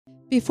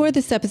Before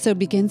this episode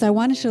begins, I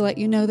wanted to let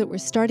you know that we're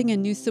starting a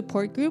new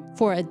support group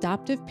for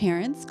adoptive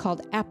parents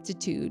called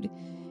Aptitude.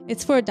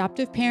 It's for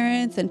adoptive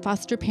parents and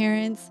foster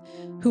parents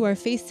who are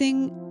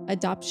facing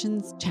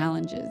adoptions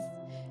challenges.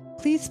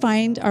 Please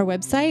find our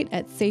website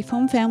at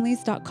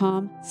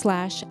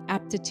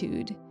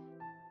safehomefamilies.com/aptitude.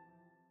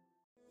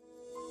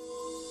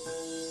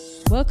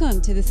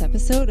 Welcome to this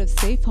episode of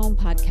Safe Home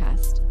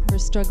Podcast for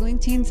struggling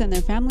teens and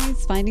their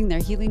families finding their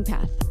healing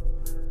path.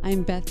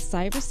 I'm Beth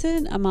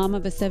Syverson, a mom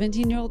of a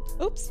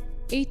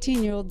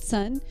 18-year-old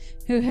son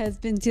who has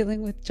been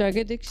dealing with drug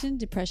addiction,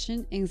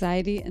 depression,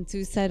 anxiety, and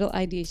suicidal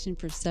ideation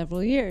for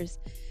several years.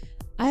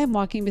 I am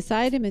walking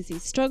beside him as he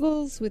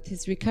struggles with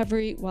his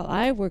recovery while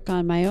I work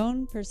on my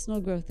own personal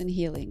growth and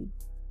healing.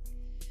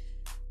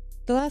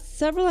 The last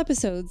several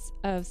episodes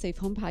of Safe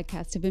Home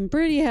Podcast have been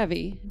pretty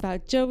heavy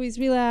about Joey's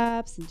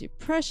relapse and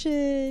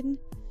depression.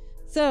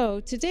 So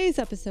today's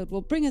episode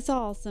will bring us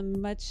all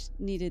some much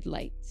needed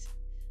light.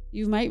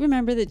 You might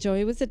remember that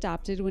Joey was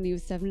adopted when he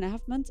was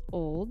 7.5 months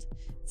old,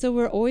 so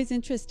we're always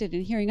interested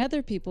in hearing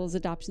other people's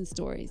adoption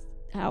stories,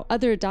 how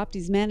other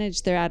adoptees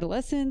managed their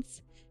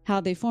adolescence, how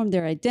they formed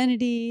their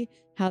identity,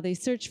 how they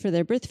searched for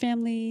their birth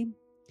family.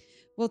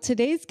 Well,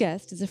 today's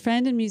guest is a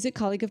friend and music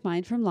colleague of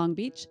mine from Long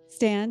Beach,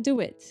 Stan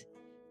DeWitt.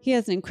 He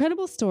has an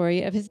incredible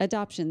story of his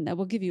adoption that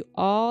will give you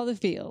all the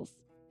feels.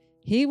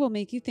 He will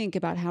make you think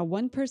about how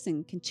one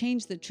person can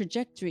change the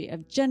trajectory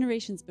of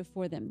generations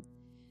before them,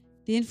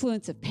 the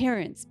influence of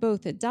parents,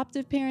 both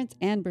adoptive parents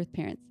and birth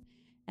parents,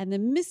 and the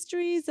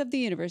mysteries of the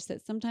universe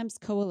that sometimes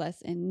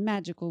coalesce in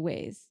magical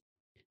ways.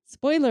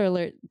 Spoiler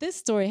alert, this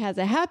story has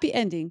a happy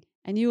ending,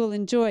 and you will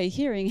enjoy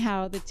hearing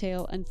how the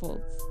tale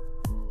unfolds.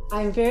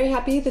 I'm very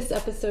happy this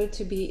episode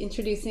to be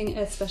introducing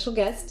a special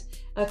guest,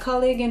 a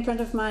colleague in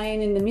front of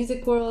mine in the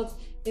music world.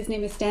 His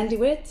name is Stan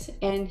DeWitt,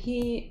 and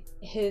he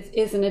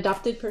is an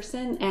adopted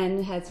person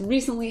and has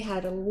recently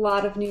had a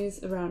lot of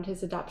news around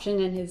his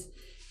adoption and his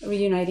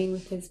reuniting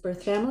with his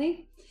birth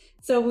family.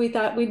 So we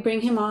thought we'd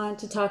bring him on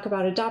to talk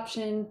about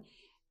adoption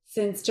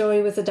since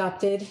Joey was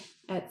adopted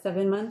at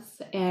 7 months,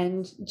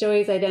 and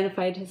Joey's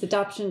identified his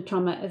adoption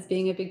trauma as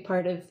being a big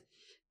part of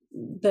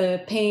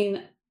the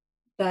pain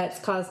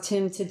that's caused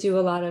him to do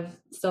a lot of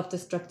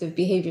self-destructive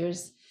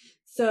behaviors.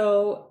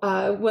 So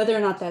whether or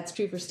not that's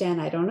true for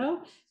Stan, I don't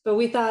know, but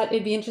we thought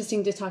it'd be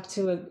interesting to talk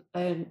to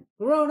a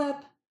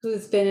grown-up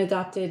who's been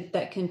adopted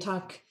that can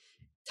talk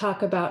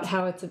about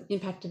how it's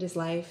impacted his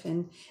life,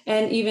 and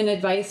even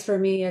advice for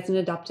me as an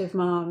adoptive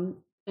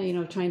mom,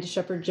 trying to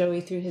shepherd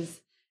Joey through the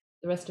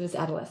rest of his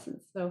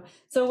adolescence. So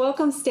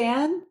welcome,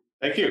 Stan.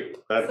 Thank you.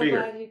 Glad to be here.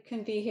 Glad you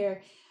can be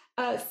here.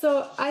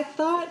 So I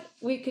thought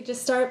we could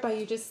just start by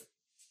you just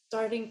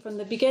starting from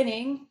the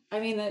beginning. I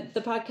mean,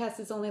 the podcast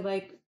is only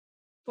like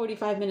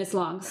 45 minutes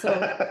long. So,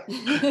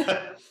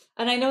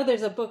 and I know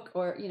there's a book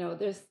or,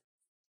 there's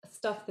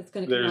stuff that's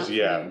going to come out.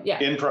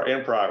 In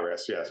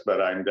progress, yes,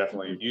 but I'm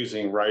definitely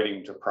using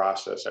writing to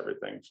process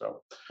everything.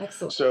 So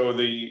excellent. So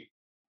the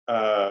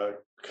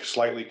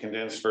slightly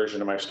condensed version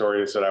of my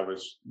story is that I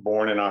was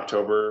born in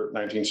October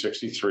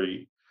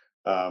 1963.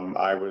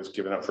 I was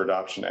given up for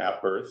adoption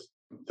at birth.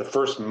 The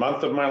first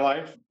month of my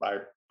life,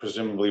 I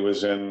presumably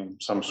was in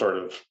some sort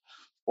of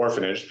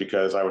orphanage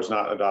because I was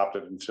not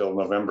adopted until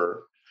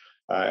November.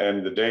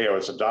 And the day I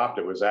was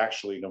adopted was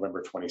actually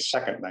November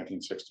 22nd,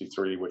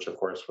 1963, which of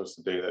course was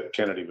the day that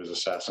Kennedy was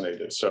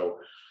assassinated. So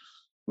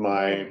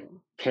my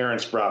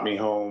parents brought me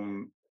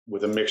home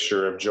with a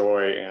mixture of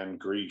joy and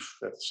grief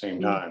at the same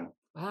time.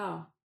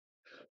 Wow.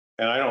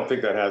 And I don't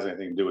think that has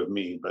anything to do with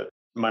me, but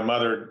my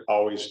mother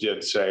always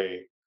did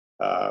say,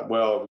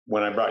 well,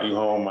 when I brought you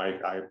home,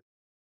 I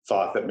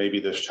thought that maybe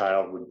this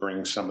child would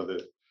bring some of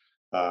the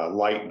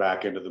light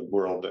back into the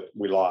world that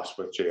we lost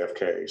with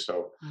JFK.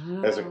 So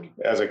as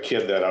a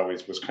kid, that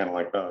always was kind of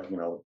like,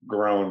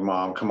 grown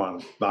mom, come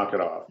on, knock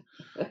it off.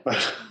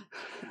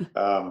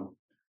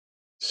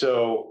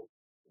 So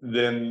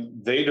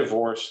then they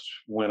divorced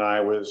when I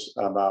was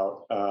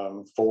about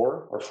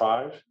 4 or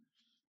 5.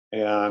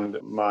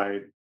 And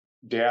my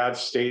dad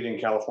stayed in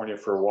California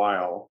for a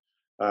while,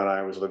 and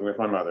I was living with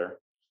my mother,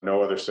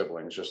 no other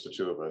siblings, just the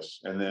two of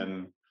us. And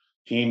then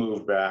he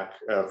moved back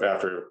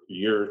after a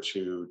year or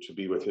two to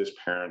be with his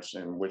parents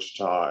in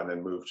Wichita, and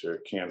then moved to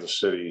Kansas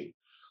City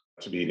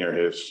to be near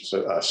his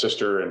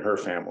sister and her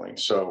family.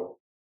 So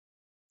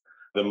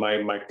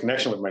my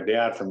connection with my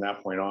dad from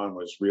that point on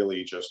was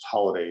really just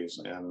holidays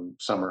and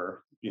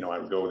summer. I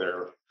would go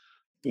there,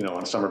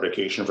 on summer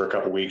vacation for a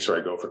couple of weeks, or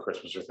I'd go for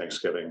Christmas or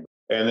Thanksgiving.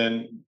 And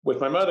then with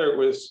my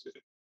mother,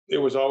 it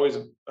was always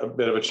a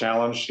bit of a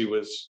challenge.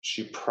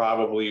 She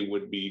probably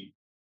would be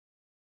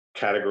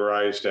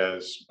categorized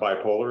as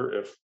bipolar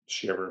if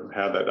she ever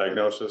had that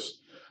diagnosis.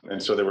 And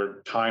so there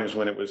were times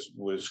when it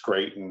was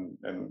great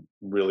and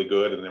really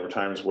good. And there were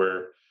times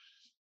where,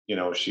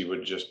 she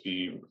would just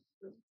be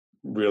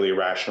really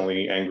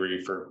irrationally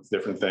angry for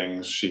different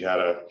things. She had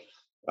a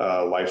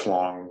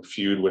lifelong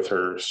feud with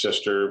her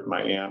sister,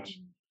 my aunt,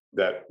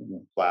 that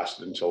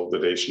lasted until the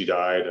day she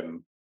died.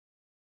 And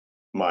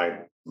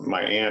my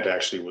aunt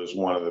actually was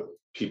one of the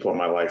people in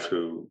my life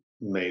who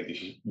made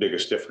the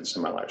biggest difference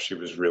in my life. She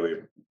was really a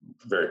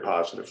very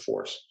positive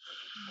force.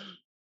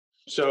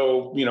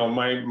 So,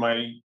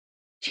 my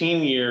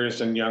teen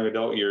years and young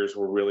adult years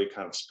were really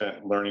kind of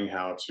spent learning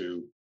how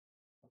to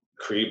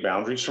create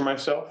boundaries for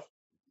myself.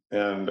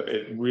 And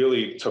it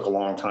really took a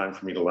long time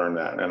for me to learn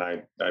that. And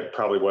I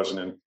probably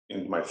wasn't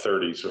in my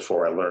 30s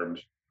before I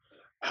learned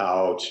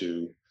how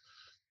to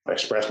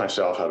express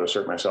myself, how to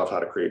assert myself, how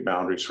to create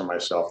boundaries for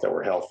myself that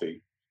were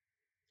healthy.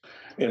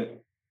 And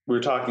we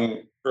were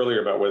talking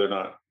earlier about whether or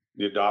not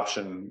the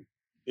adoption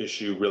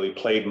issue really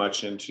played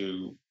much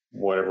into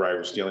whatever I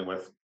was dealing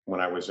with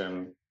when I was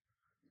in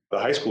the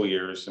high school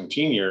years and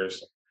teen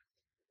years.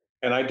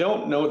 And I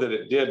don't know that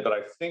it did, but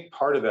I think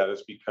part of that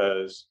is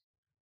because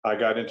I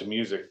got into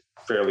music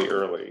fairly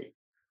early.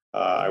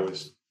 I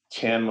was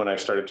 10 when I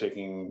started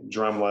taking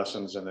drum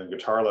lessons and then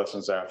guitar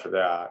lessons after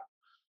that.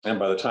 And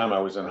by the time I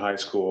was in high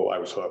school, I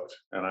was hooked,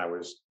 and I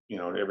was,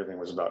 everything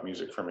was about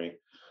music for me.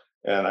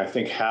 And I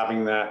think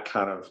having that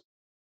kind of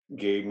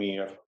gave me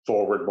a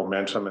forward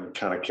momentum and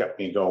kind of kept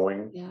me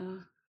going. Yeah.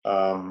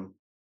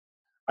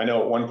 I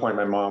know at one point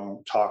my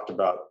mom talked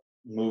about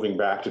moving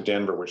back to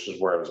Denver, which is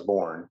where I was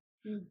born.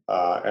 Mm.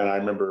 And I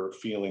remember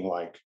feeling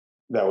like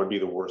that would be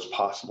the worst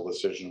possible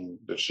decision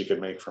that she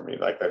could make for me.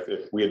 Like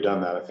if we had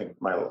done that, I think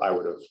I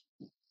would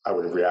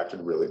have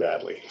reacted really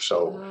badly.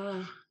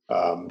 So,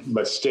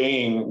 but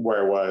staying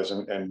where I was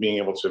and being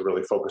able to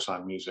really focus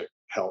on music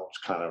helped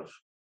kind of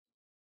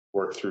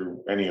work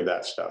through any of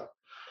that stuff.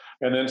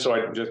 And then, so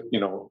I just,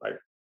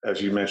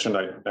 as you mentioned,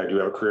 I do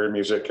have a career in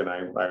music, and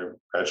I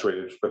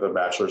graduated with a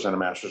bachelor's and a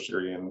master's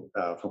degree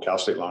from Cal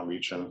State Long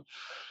Beach, and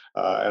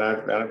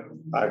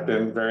I've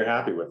been very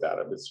happy with that.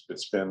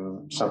 It's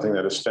been something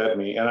that has fed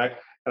me, and I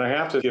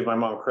have to give my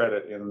mom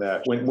credit in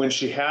that when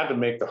she had to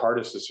make the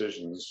hardest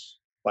decisions,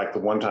 like the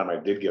one time I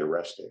did get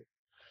arrested.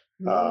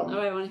 I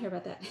want to hear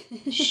about that.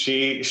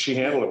 she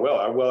handled it well.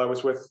 I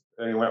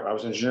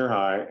was in junior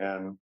high,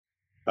 and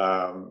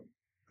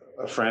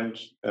a friend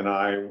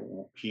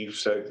and he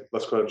said,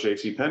 let's go to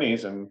J.C.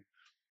 Penney's and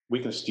we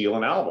can steal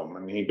an album.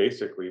 And he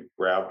basically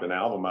grabbed an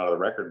album out of the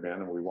record bin,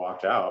 and we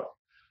walked out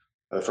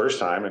the first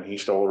time, and he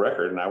stole a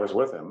record, and I was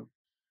with him.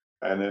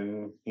 And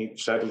then he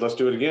said, let's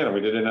do it again. And we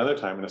did it another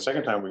time. And the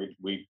second time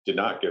we did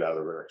not get out of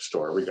the record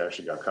store. We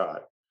actually got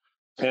caught.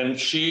 And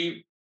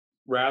she,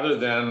 rather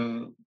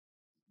than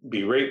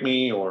berate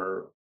me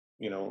or,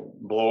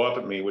 blow up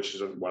at me, which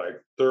is what I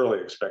thoroughly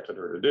expected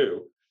her to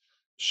do,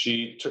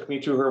 she took me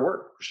to her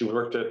work. She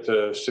worked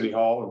at City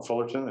Hall in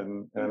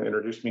Fullerton and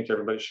introduced me to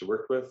everybody she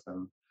worked with.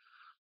 And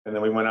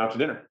then we went out to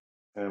dinner,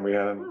 and we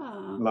had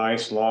a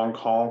nice, long,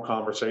 calm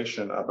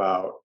conversation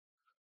about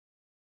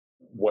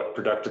what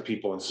productive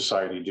people in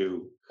society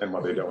do and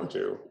what they don't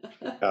do.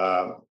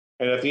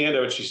 And at the end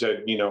of it, she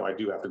said, I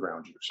do have to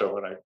ground you. So,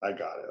 and I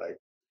got it.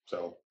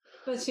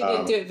 But she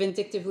didn't do it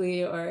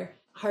vindictively or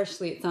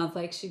harshly. It sounds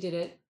like she did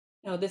it.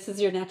 This is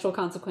your natural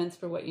consequence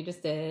for what you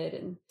just did.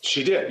 And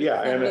she did,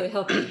 yeah. And really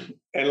helped.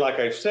 And like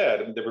I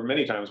said, there were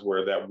many times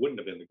where that wouldn't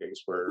have been the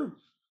case,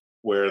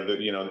 where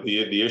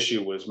the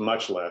issue was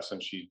much less,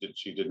 and she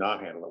did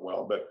not handle it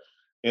well. But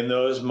in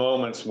those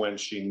moments when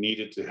she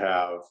needed to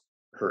have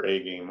her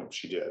A game,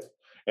 she did.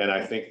 And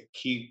I think the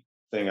key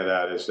thing of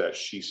that is that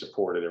she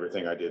supported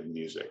everything I did in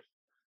music.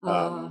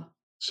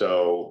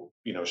 So,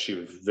 she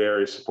was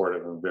very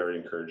supportive and very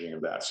encouraging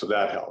of that. So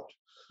that helped.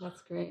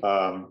 That's great.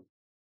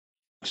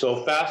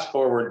 So fast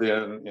forward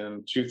then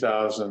in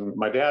 2000,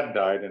 my dad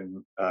died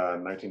in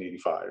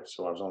 1985.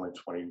 So I was only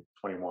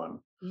 21.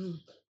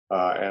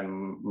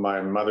 And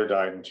my mother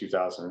died in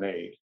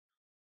 2008.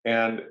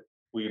 And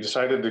we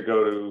decided to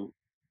go to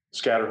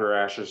scatter her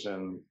ashes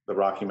in the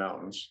Rocky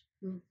Mountains.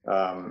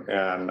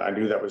 And I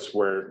knew that was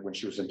when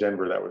she was in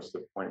Denver, that was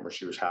the point where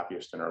she was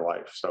happiest in her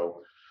life.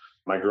 So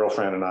my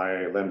girlfriend and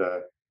I,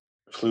 Linda,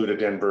 flew to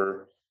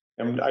Denver.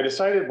 And I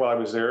decided while I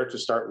was there to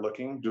start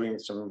doing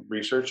some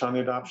research on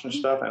the adoption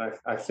stuff. And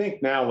I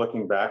think now,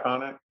 looking back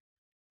on it,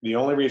 the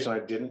only reason I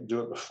didn't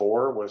do it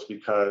before was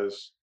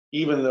because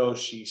even though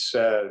she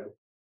said,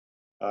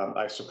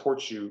 I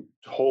support you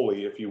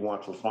wholly if you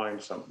want to find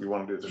something, you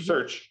want to do the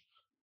research,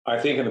 I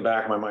think in the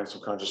back of my mind,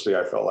 subconsciously,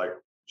 I felt like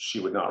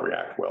she would not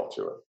react well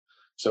to it.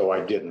 So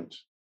I didn't.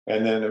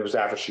 And then it was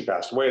after she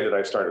passed away that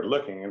I started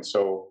looking. And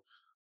so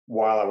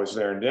while I was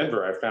there in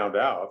Denver, I found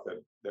out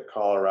that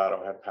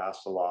Colorado had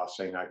passed a law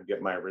saying I could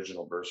get my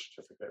original birth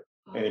certificate,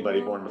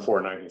 anybody born before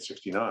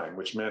 1969,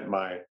 which meant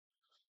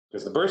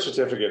because the birth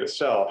certificate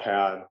itself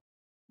had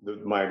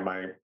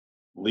my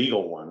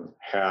legal one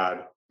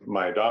had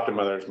my adopted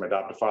mother's, my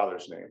adopted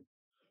father's name.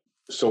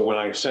 So when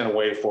I sent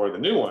away for the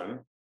new one,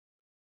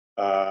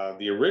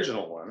 the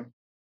original one,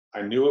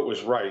 I knew it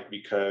was right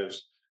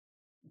because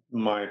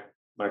my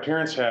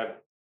parents had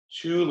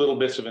two little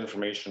bits of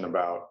information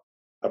about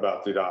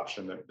the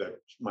adoption that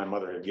my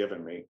mother had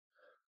given me.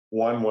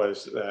 One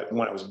was that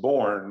when I was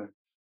born,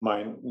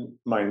 my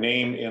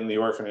name in the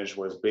orphanage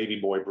was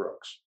Baby Boy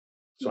Brooks.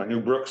 So I knew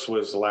Brooks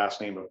was the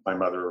last name of my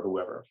mother or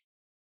whoever.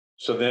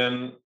 So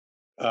then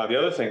The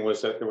other thing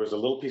was that there was a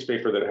little piece of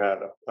paper that had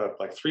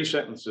like 3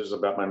 sentences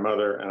about my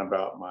mother and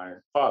about my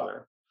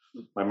father.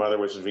 My mother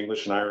was of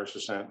English and Irish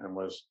descent and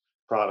was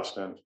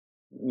Protestant.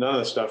 None of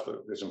the stuff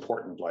that is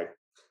important, like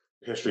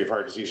history of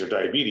heart disease or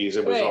diabetes.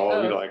 It was Right. all,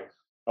 Oh, like,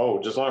 oh,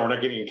 just as long as we're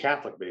not getting a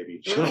Catholic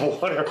baby,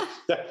 whatever.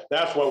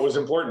 That's what was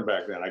important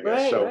back then, I guess.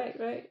 right, So, right,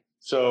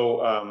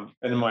 right.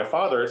 and then my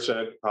father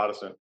said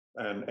Protestant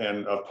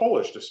and of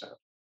Polish descent.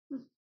 Hmm.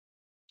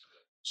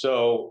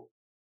 So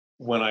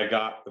when I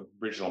got the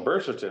original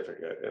birth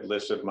certificate, it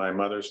listed my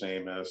mother's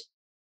name as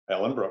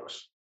Ellen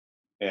Brooks,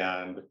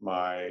 and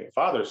my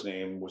father's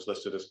name was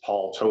listed as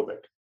Paul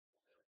Tovick.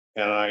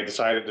 And I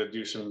decided to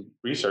do some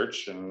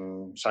research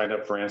and signed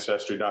up for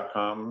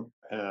Ancestry.com.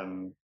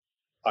 And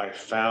I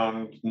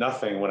found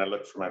nothing when I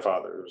looked for my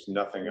father. There was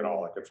nothing at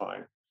all I could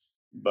find.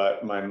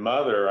 But my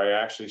mother, I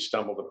actually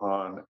stumbled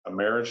upon a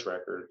marriage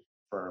record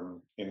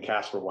from in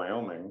Casper,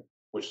 Wyoming,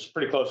 which is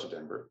pretty close to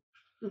Denver.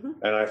 Hmm.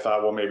 And I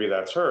thought, well, maybe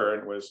that's her.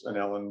 And it was an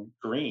Ellen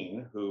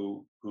Green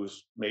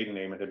whose maiden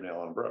name had been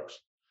Ellen Brooks.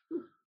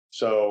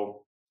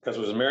 So because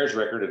it was a marriage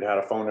record, it had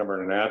a phone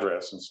number and an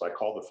address. And so I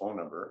called the phone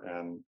number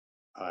and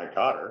I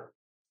got her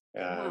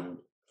Wow. and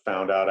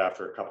found out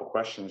after a couple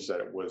questions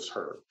that it was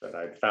her, that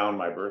I'd found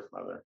my birth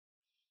mother.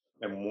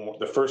 And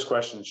the first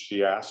question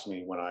she asked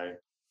me when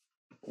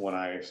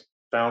I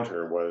found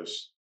her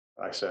was,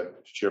 I said,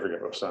 "Did you ever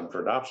give a son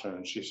for adoption?"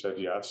 And she said,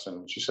 "Yes."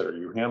 And she said, "Are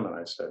you him?" And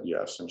I said,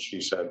 "Yes." And she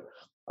said,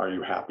 "Are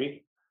you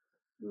happy?"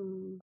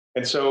 Mm.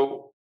 And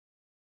so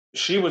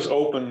she was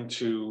open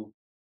to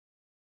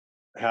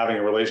having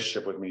a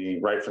relationship with me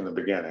right from the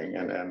beginning.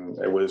 And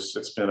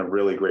it's been a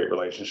really great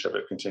relationship.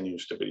 It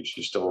continues to be.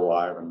 She's still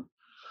alive, and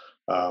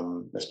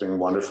it's been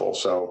wonderful.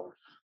 So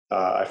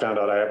I found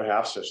out I have a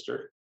half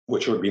sister,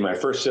 which would be my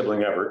first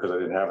sibling ever because I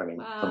didn't have any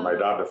from my Wow.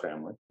 adoptive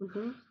family.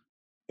 Hmm.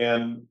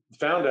 And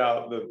found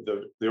out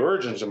the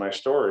origins of my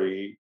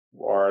story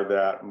are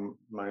that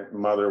my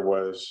mother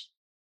was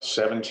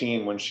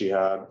 17 when she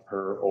had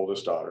her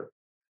oldest daughter,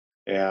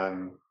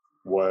 and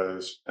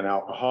was an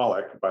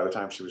alcoholic by the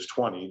time she was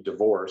 20,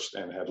 divorced,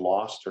 and had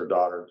lost her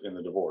daughter in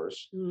the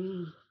divorce.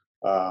 Mm.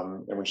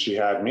 And when she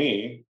had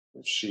me,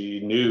 she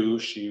knew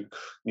she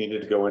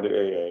needed to go into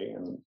AA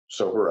and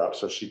sober up,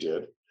 so she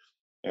did,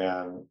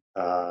 and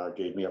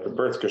gave me up at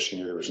birth because she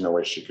knew there was no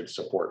way she could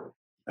support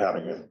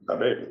having a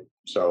baby.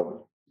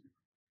 So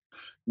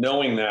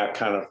knowing that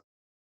kind of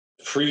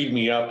freed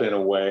me up in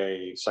a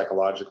way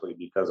psychologically,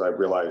 because I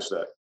realized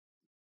that,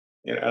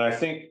 and I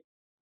think,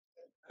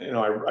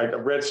 I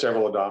read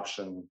several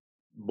adoption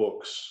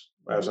books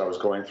as I Hmm. was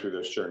going through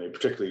this journey,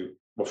 particularly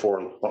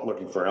before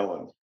looking for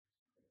Ellen.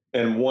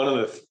 And one of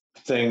the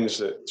things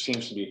that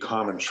seems to be a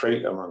common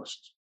trait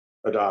amongst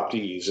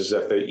adoptees is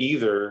that they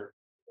either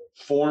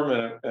form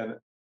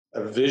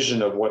a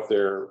vision of what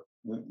their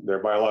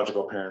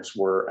biological parents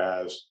were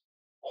as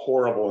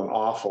horrible and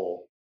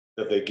awful,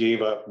 that they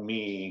gave up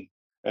me,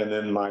 and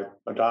then my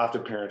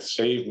adoptive parents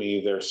saved me,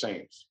 they're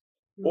saints.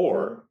 Hmm.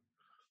 Or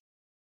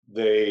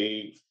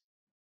they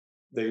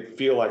they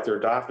feel like their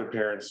adopted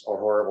parents are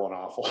horrible and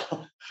awful,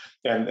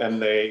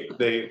 and they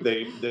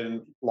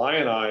then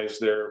lionize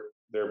their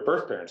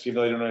birth parents, even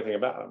though they don't know anything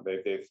about them.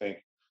 They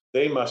think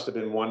they must have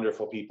been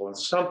wonderful people, and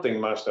something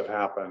must have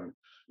happened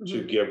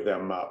to Hmm. give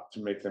them up, to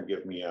make them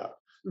give me up,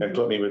 and Hmm.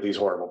 put me with these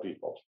horrible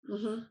people.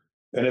 Hmm.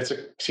 And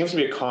seems to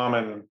be a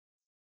common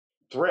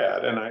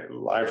thread. And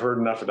I've heard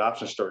enough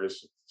adoption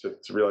stories to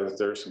realize that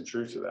there's some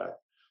truth to that.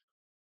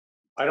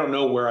 I don't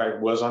know where I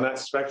was on that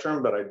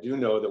spectrum, but I do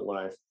know that when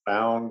I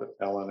found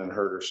Ellen and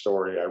heard her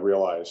story, I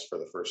realized for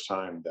the first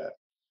time that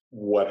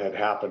what had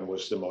happened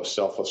was the most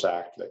selfless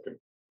act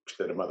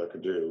that a mother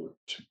could do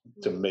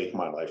to make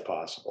my life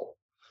possible.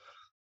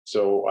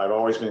 So I've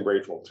always been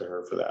grateful to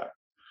her for that.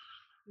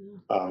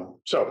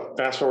 So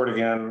fast forward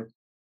again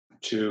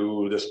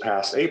to this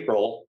past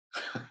April,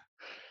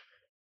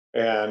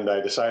 and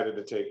I decided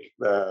to take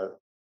the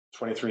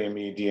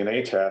 23andMe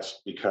DNA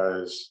test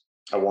because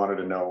I wanted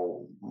to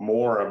know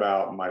more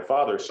about my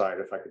father's side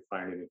if I could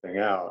find anything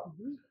out.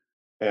 Hmm.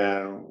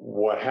 And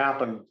what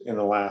happened in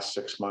the last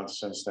 6 months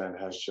since then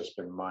has just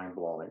been mind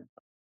blowing.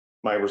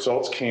 My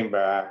results came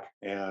back,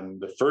 and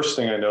the first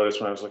thing I noticed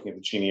when I was looking at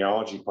the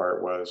genealogy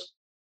part was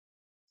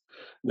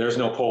there's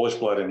no Polish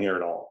blood in here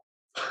at all.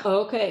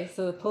 Okay,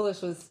 so the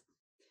Polish was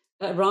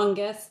a wrong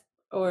guess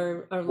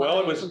or Well,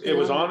 lie or it something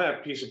was on on there.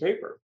 that piece of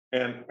paper,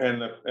 and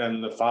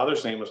the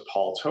father's name was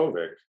Paul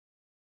Tovick,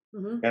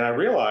 Hmm. and I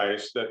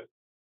realized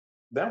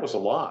that was a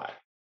lie.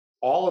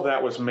 All of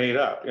that was made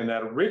up in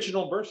that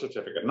original birth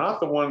certificate, not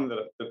the one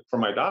that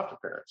from my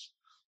adoptive parents,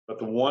 but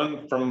the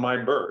one from my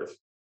birth.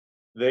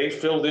 They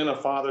filled in a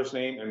father's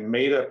name and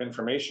made up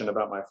information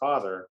about my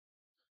father.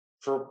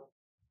 For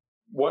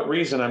what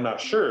reason, I'm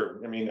not sure.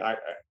 I mean, I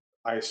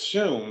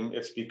assume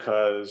it's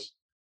because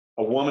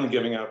a woman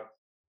giving up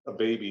a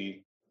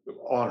baby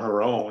on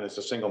her own as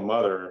a single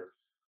mother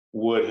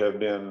would have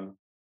been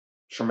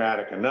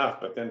traumatic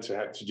enough, but then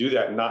to do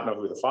that and not know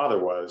who the father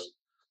was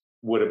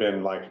would have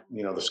been like,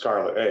 the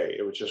scarlet A.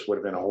 It would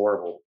have been a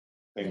horrible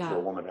thing for a Yeah.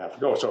 woman to have to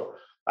go. So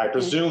I Okay.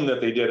 presume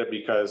that they did it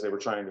because they were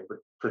trying to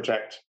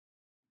protect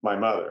my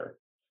mother,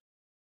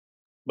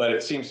 but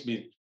it seems to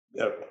be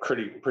a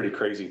pretty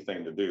crazy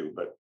thing to do.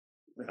 But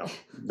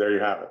there you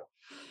have it.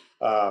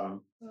 Oh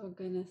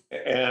goodness.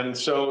 And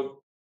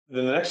so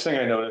the next thing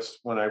I noticed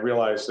when I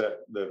realized that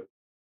the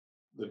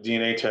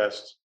DNA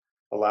test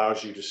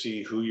allows you to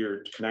see who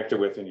you're connected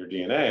with in your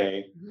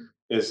DNA Mhm.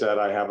 is that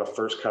I have a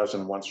first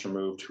cousin once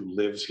removed who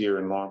lives here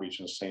in Long Beach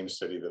in the same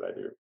city that I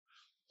do. Uh,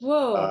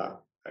 Whoa.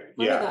 What are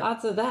the yeah,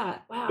 odds of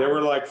that? there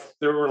were Wow. like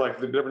there were like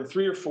there were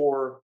 3 or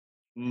 4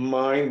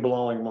 mind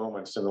blowing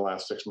moments in the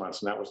last 6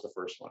 months, and that was the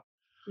first one.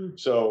 Mm.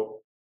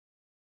 So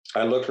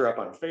I looked her up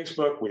on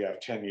Facebook. We have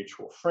 10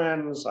 mutual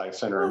friends. I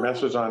sent her a What?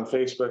 message on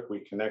Facebook.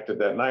 We connected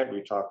that night.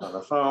 We talked on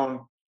the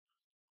phone.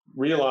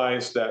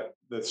 Realized that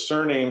the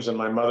surnames in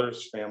my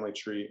mother's family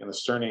tree and the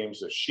surnames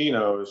that she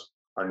knows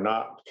are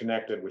not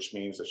connected, which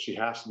means that she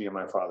has to be on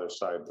my father's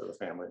side of the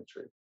family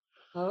tree.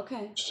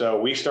 Okay. So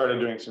we started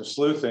doing some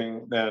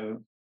sleuthing.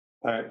 Then,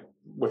 I,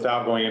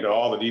 without going into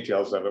all the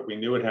details of it, we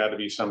knew it had to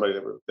be somebody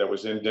that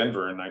was in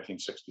Denver in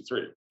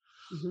 1963.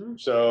 Hmm.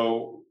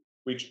 So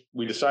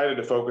we decided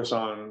to focus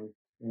on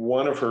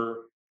one of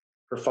her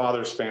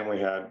father's family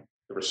had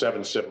there were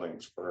 7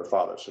 siblings for her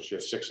father, so she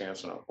has 6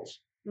 aunts and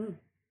uncles. Mm.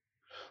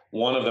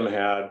 One of them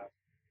had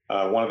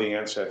one of the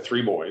aunts had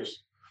 3 boys,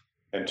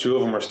 and 2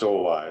 of them are still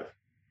alive,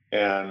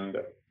 and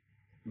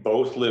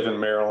both live in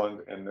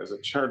Maryland. And as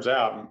it turns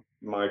out,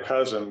 my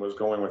cousin was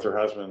going with her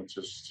husband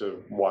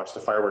to watch the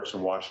fireworks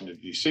in Washington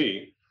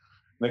D.C.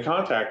 And they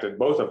contacted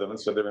both of them and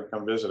said they're going to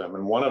come visit him.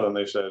 And one of them,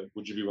 they said,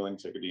 "Would you be willing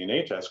to take a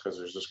DNA test? Because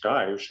there's this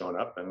guy who's showing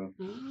up, and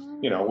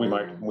we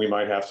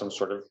might Ah. have some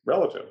sort of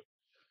relative."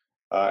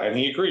 And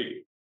he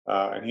agreed.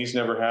 And he's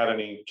never had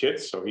any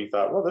kids, so he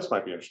thought, well, this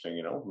might be interesting.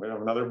 We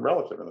have another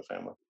relative in the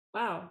family.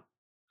 Wow.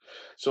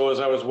 So as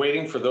I was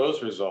waiting for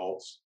those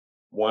results,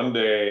 one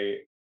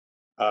day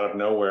out of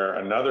nowhere,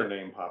 another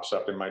name pops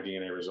up in my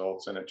DNA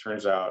results, and it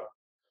turns out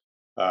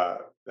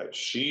that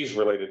she's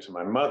related to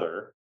my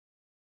mother,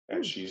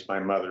 and Mm. she's my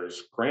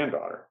mother's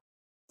granddaughter.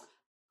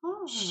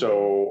 Oh.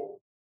 So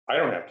I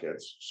don't have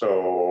kids,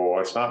 so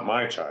it's not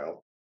my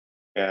child.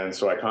 And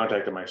so I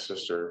contacted my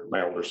sister,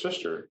 my older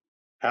sister,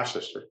 half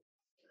sister,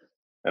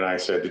 and I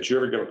said, "Did you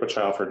ever give up a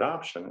child for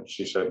adoption?" And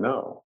she said,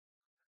 "No."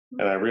 Mm.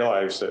 And I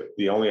realized that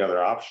the only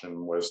other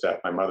option was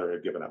that my mother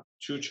had given up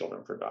 2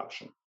 children for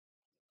adoption.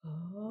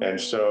 And Oh.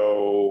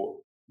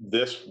 so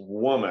this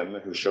woman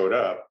who showed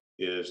up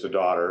is the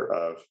daughter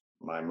of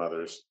my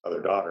mother's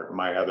other daughter,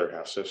 my other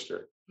half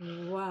sister.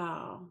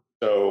 Wow.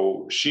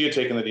 So she had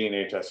taken the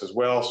DNA test as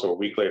well. So a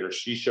week later,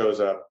 she shows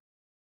up,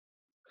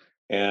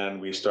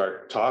 and we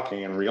start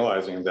talking and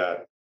realizing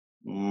that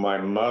my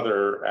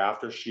mother,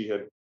 after she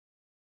had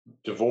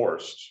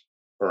divorced,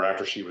 or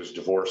after she was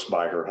divorced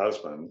by her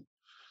husband,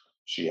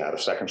 she had a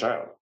second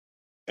child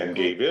and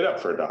Okay. gave it up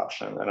for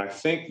adoption. And I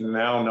think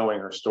now, knowing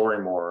her story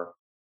more,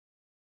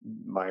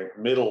 my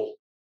middle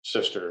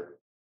sister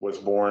was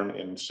born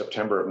in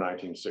September of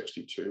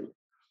 1962.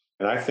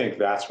 And I think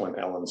that's when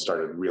Ellen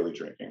started really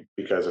drinking,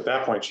 because at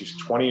that point she's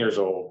 20 years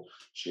old.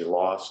 She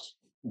lost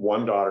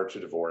one daughter to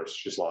divorce.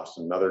 She's lost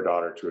another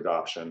daughter to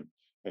adoption,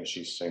 and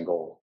she's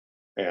single,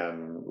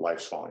 and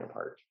life's falling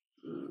apart.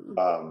 Mm.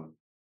 Um,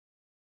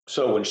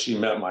 so when she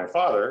met my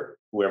father,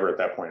 whoever at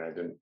that point I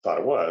didn't thought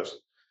it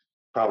was,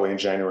 probably in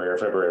January or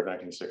February of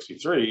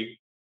 1963,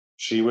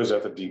 she was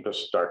at the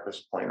deepest,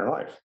 darkest point in her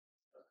life.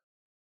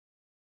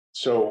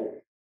 So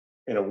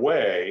in a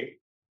way,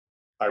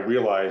 I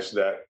realized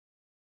that,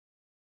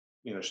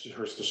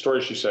 the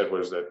story she said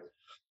was that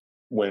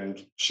when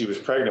she was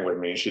pregnant with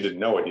me, she didn't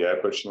know it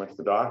yet, but she went to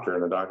the doctor,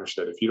 and the doctor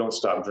said, "If you don't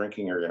stop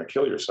drinking, you're going to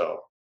kill yourself.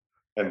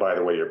 And by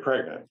the way, you're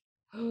pregnant."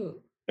 Oh.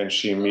 And Oh.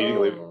 she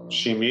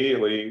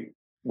immediately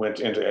went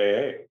into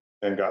AA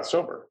and got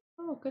sober.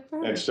 Oh, good for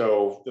And her.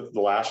 so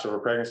the last of her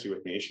pregnancy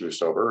with me, she was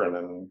sober, and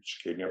then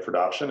she gave me up for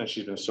adoption, and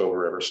she's been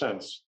sober ever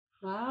since.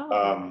 Wow.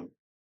 Um,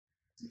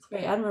 It's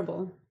very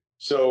admirable.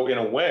 so in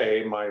a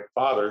way, my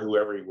father,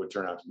 whoever he would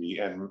turn out to be,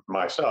 and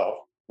myself,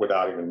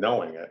 without even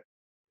knowing it,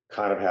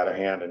 kind of had a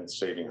hand in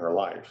saving her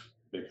life,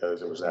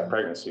 because it was that Mm.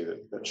 pregnancy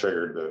that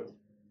triggered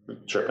the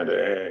trip into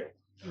AA.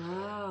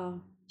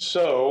 Wow.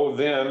 So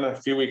then a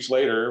few weeks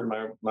later,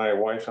 my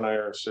wife and I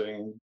are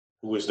sitting,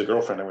 who was the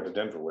girlfriend I went to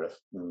Denver with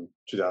in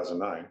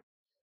 2009.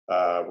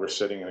 We're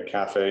sitting in a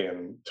cafe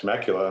in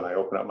Temecula, and I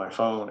open up my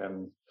phone,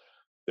 and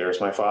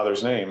there's my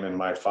father's name. And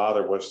my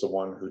father was the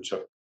one who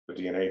took the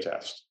DNA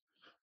test.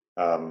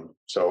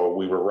 So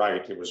we were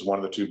right. It was one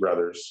of the 2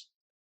 brothers.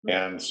 Mm.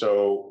 And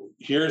so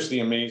here's the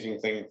amazing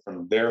thing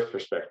from their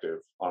perspective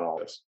on all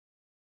this.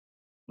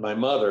 My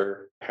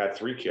mother had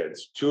 3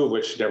 kids, 2 of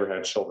which never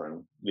had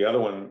children. The other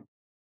one,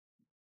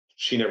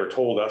 she never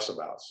told us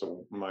about.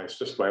 So my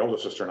older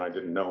sister and I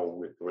didn't know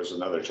there was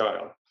another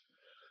child.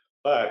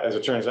 But as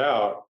it turns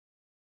out,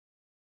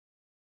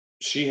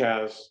 she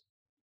has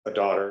a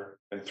daughter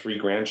and 3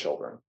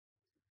 grandchildren,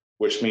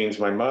 which means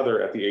my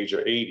mother at the age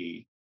of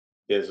 80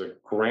 is a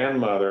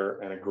grandmother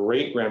and a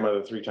great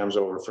grandmother 3 times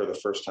over for the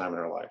first time in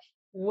her life.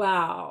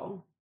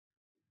 Wow.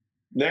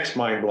 next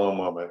mind blown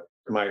moment,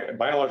 my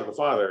biological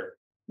father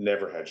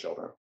never had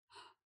children.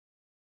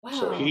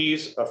 So Wow.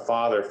 he's a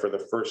father for the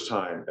first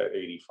time at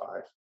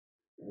 85.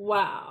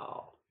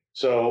 Wow.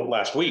 So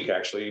last week,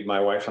 actually, my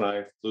wife and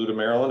I flew to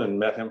Maryland and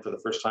met him for the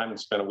first time and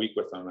spent a week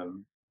with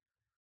him,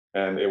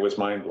 and it was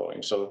mind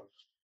blowing. So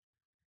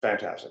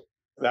fantastic.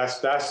 That's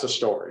the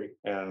story,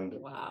 and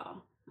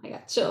Wow. I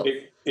got chills.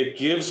 it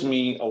gives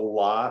me a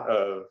lot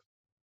of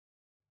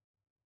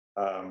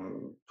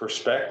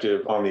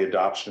perspective on the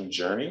adoption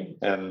journey,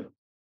 and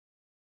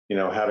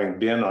having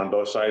been on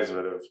both sides of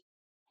it,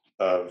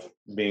 of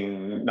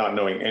being not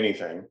knowing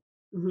anything,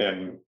 Hmm.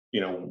 and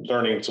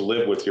learning to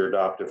live with your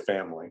adoptive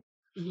family,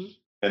 Hmm.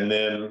 and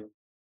then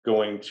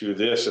going to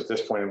this at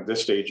this point in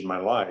this stage in my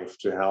life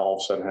to how all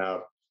of a sudden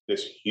have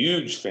this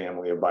huge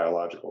family of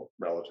biological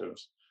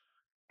relatives,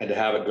 and to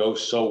have it go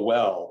so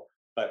well,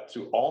 but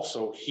to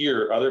also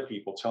hear other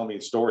people tell me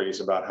stories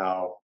about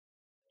how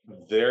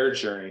their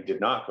journey did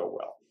not go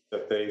well,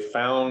 that they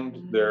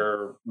found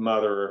their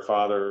mother or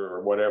father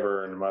or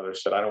whatever, and the mother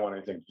said, I don't want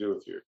anything to do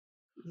with you.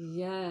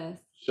 Yes.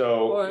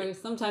 So, Or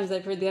sometimes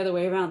I've heard the other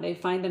way around. They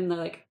find them, they're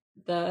like,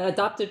 the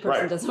adopted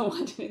person right. doesn't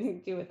want anything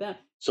to do with them.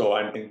 So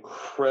I'm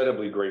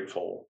incredibly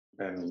grateful,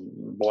 and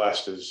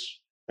blessed is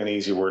an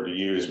easy word to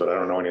use, but I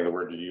don't know any other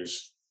word to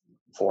use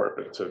for it,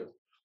 but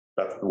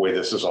that's the way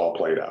this is all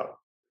played out.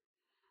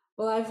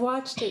 Well, I've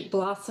watched it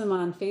blossom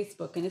on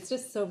Facebook, and it's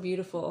just so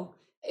beautiful.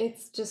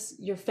 It's just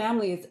your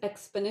family is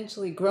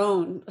exponentially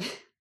grown.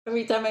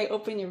 Every time I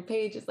open your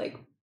page, it's like,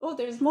 oh,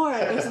 there's more,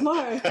 there's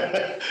more.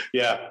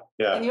 Yeah, And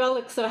yeah, you all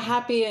look so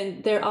happy,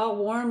 and they're all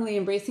warmly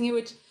embracing you,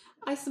 which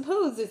I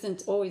suppose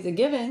isn't always a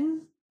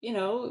given.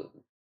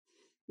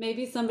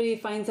 Maybe somebody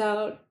finds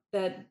out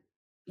that,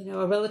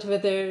 a relative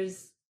of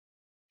theirs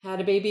had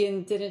a baby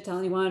and didn't tell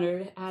anyone,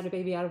 or had a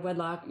baby out of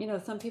wedlock.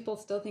 Some people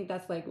still think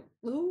that's like,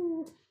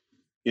 ooh,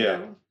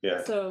 yeah,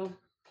 yeah. so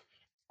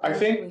I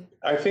think hopefully.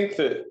 I think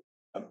that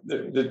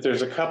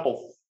there's a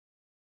couple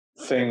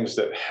things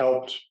that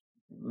helped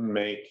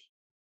make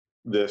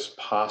this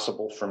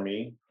possible for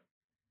me.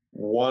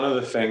 One of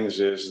the things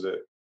is that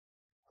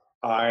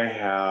I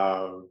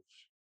have,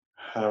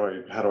 how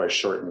do I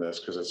shorten this,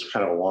 because it's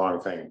kind of a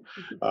long thing.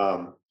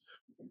 Um,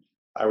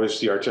 I was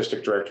the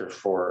artistic director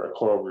for a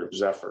choral group,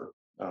 Zephyr,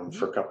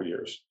 for a couple of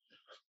years,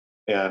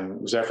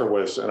 and Zephyr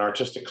was an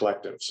artistic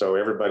collective, so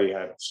everybody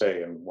had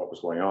say in what was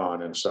going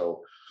on, and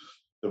so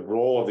the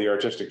role of the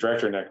artistic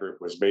director in that group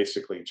was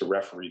basically to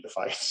referee the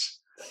fights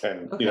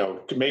and Okay.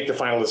 to make the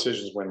final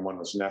decisions when one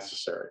was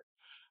necessary.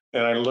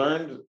 And I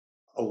learned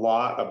a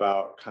lot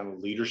about kind of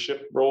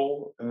leadership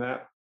role in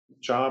that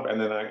job. And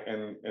then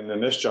and in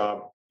this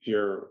job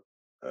here,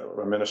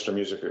 a minister of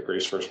music at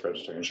Grace First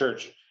Presbyterian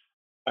Church,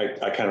 I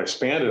kind of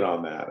expanded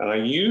on that, and I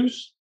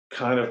use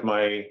kind of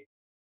my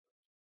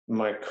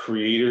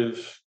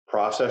creative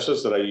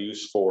processes that I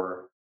use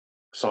for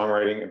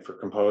songwriting and for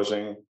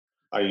composing.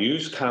 I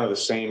use kind of the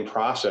same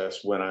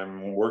process when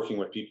I'm working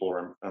with people,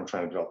 or I'm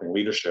trying to developing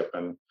leadership,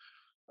 and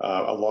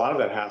a lot of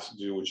that has to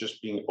do with just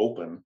being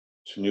open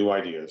to new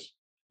ideas,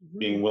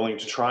 being Mhm. willing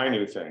to try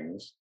new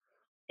things,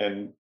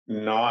 and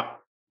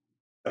not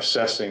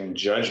assessing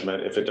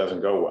judgment if it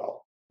doesn't go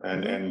well,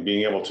 and Mhm.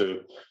 being able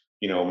to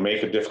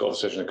make a difficult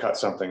decision to cut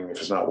something if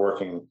it's not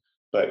working,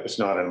 but it's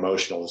not an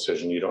emotional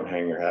decision. You don't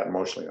hang your hat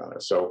emotionally on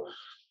it. So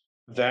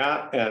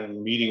that,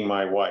 and meeting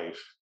my wife,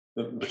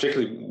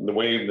 particularly the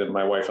way that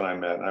my wife and I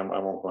met, I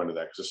won't go into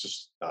that because it's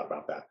just not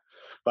about that.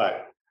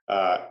 But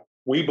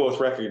we both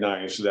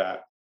recognized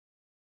that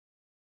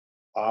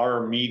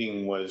our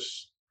meeting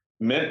was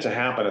meant to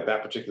happen at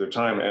that particular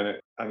time. And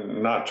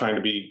I'm not trying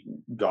to be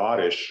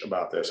gaudish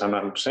about this. I'm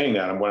not saying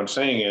that. And what I'm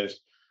saying is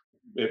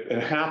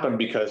it happened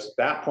because at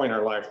that point in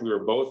our life, we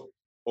were both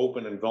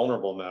open and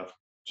vulnerable enough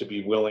to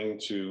be willing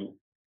to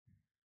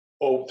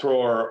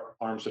throw our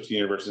arms up to the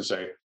universe and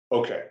say,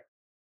 okay,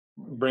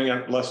 bring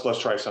it, let's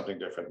try something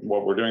different.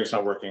 What we're doing is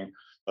not working.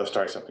 Let's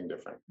try something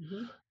different.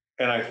 Mhm.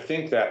 And I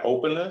think that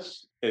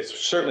openness is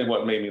certainly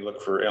what made me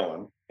look for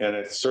Ellen. And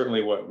it's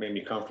certainly what made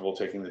me comfortable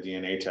taking the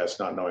DNA test,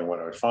 not knowing what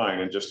I would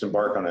find, and just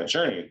embark on that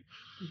journey.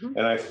 Mhm.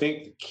 And I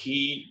think the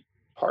key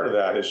part of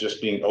that is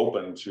just being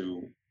open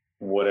to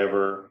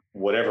whatever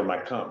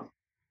might come.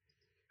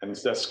 And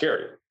that's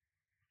scary.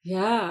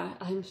 Yeah,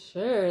 I'm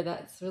sure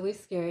that's really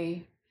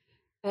scary.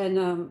 And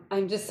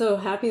I'm just so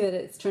happy that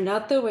it's turned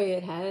out the way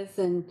it has.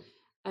 And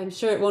I'm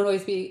sure it won't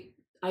always be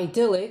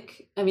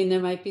idyllic. I mean, there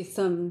might be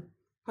some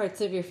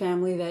parts of your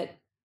family that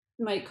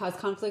might cause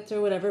conflict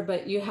or whatever,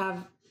 but you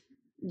have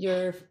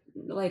your,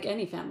 like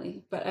any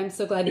family. But I'm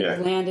so glad you've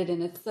Yeah. landed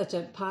in it's such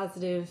a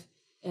positive,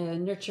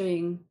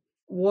 nurturing,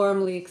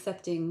 warmly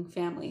accepting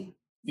family.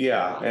 So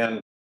Yeah. awesome.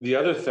 And the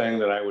other thing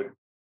that I would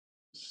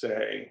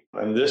say,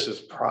 and this is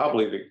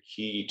probably the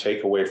key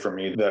takeaway for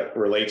me that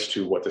relates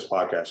to what this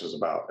podcast is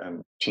about,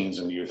 and teens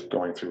and youth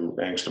going through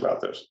angst about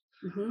this.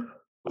 Hmm.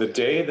 The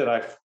day that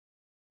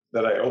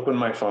I opened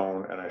my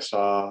phone and I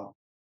saw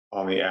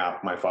on the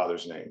app my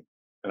father's name,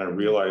 and I Hmm.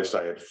 realized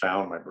I had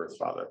found my birth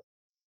father,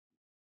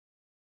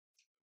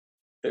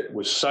 it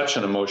was such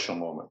an emotional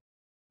moment.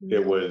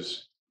 It Mm,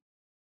 was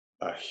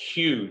a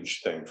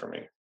huge thing for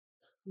me.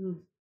 mm,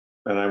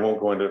 And I won't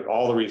go into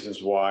all the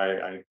reasons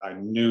why. I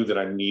knew that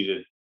I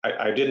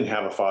didn't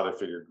have a father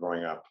figure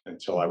growing up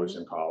until I was mhm,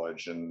 in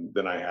college. And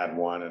then I had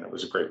one, and it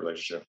was a great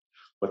relationship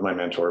with my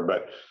mentor.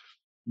 But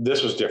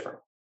this was different.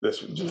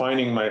 This mhm,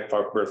 finding my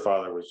birth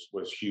father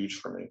was huge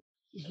for me.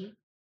 mhm,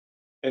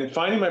 And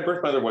finding my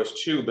birth mother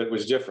was too, but it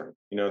was different.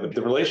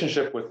 The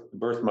relationship with the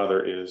birth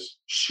mother is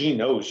she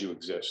knows you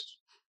exist,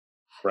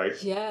 right?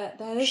 yeah,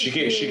 that is a She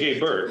gave huge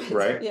birth,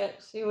 difference. right? Yeah,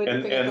 she wouldn't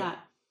And forget and that.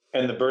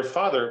 and the birth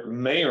father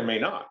may or may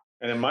not.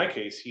 And in my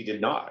case, he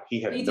did not.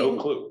 He had He no didn't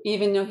clue.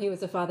 even know he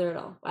was a father at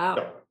all. Wow.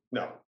 No,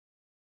 no.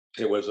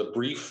 It was a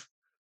brief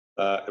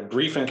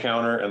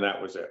encounter, and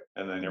that was it.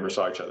 And they never Mhm,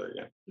 saw each other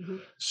again.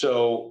 mhm,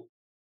 So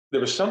there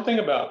was something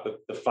about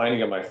the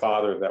finding of my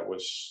father that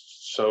was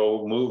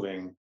so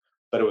moving,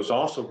 but it was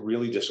also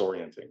really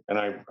disorienting. And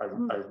I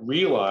mhm,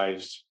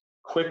 realized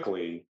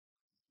quickly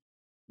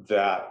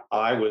that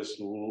I was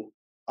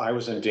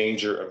in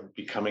danger of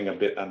becoming a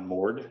bit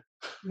unmoored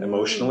mm,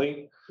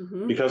 emotionally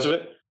mhm, because of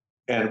it.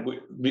 And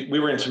we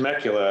were in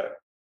Temecula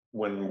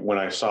when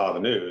I saw the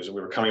news, and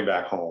we were coming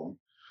back home.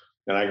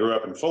 And I grew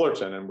up in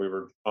Fullerton, and we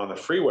were on the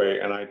freeway,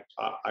 and I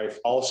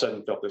all of a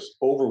sudden felt this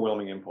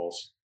overwhelming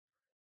impulse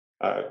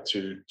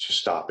to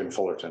stop in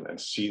Fullerton and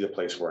see the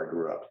place where I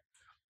grew up.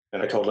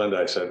 And I told Linda,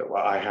 I said,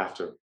 well, I have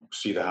to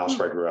see the house mm,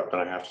 where I grew up,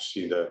 and I have to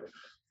see the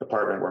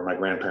apartment where my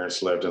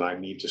grandparents lived, and I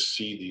need to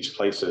see these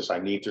places. I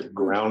need to mm,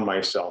 ground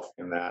myself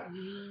in that,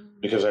 mm,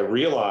 because I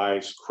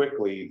realized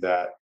quickly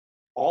that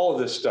all of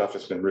this stuff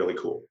has been really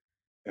cool.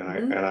 And I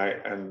mhm, and I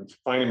and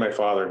finding my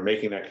father and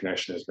making that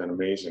connection has been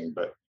amazing.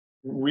 But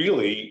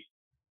really,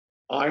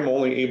 I'm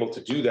only able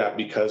to do that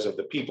because of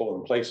the people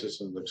and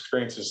places and the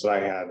experiences that I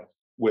had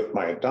with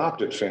my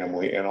adopted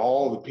family and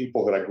all the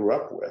people that I grew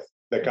up with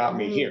that got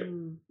me here.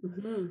 mhm,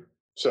 mhm,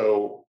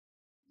 So,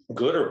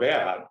 good or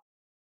bad,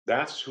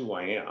 that's who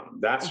I am.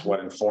 That's mhm, what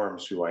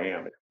informs who I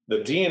am. The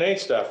DNA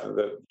stuff,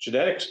 the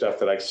genetic stuff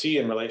that I see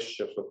in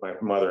relationships with my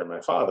mother and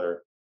my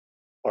father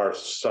are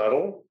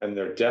subtle, and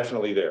they're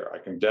definitely there. I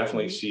can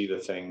definitely mhm, see the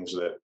things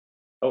that,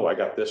 oh, I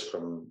got this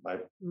from my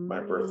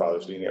birth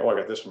father's mm, DNA. Oh, I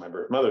got this from my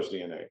birth mother's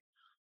DNA.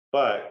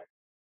 But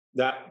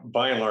that,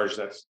 by and large,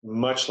 that's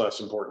much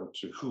less important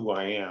to who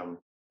I am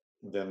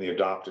than the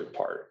adopted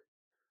part.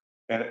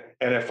 And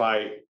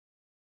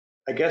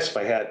I guess if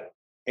I had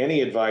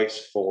any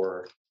advice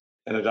for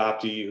an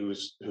adoptee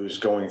who's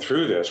going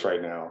through this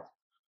right now,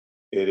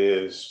 it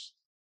is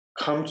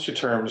come to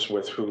terms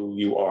with who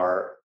you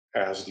are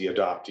as the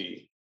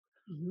adoptee.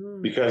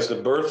 mhm, Because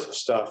the birth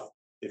stuff,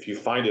 if you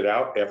find it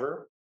out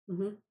ever,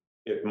 mhm,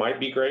 it might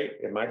be great,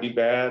 it might be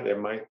bad, it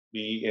might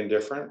be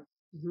indifferent,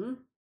 mhm,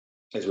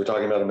 as we were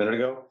talking about a minute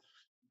ago.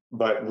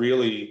 But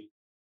really,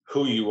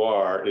 who you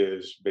are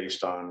is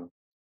based on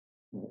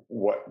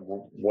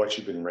what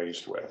you've been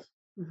raised with.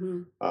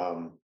 mhm.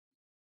 Um,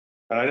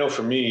 and I know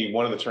for me,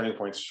 one of the turning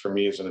points for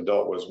me as an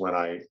adult was when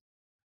I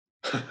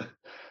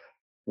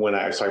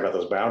was talking about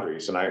those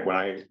boundaries, and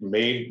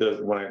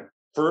when I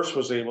first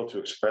was able to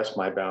express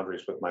my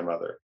boundaries with my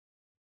mother.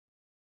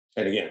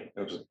 And again,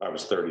 I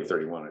was 30,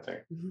 31, I think.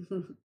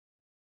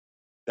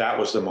 That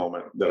was the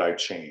moment that I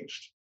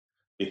changed,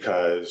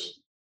 because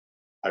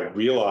I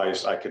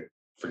realized I could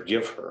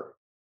forgive her,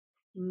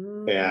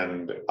 Mm,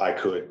 and I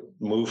could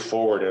move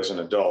forward as an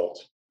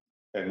adult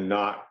and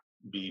not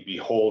be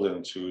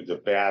beholden to the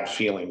bad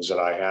feelings that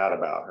I had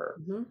about her.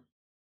 mhm.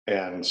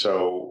 And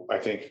so I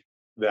think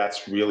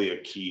that's really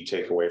a key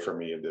takeaway for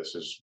me of this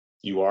is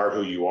you are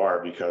who you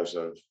are because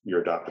of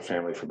your adoptive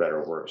family, for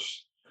better or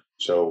worse.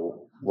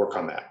 So work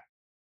on that.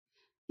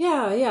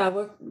 Yeah, yeah,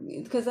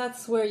 because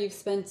that's where you've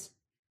spent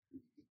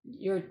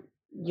your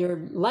your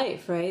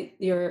life, right?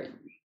 Your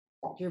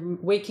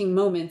waking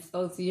moments,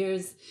 those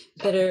years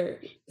that are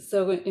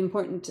so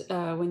important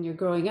when you're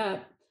growing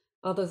up,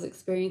 all those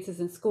experiences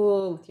in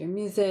school with your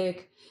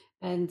music,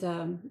 and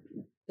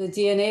the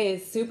DNA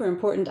is super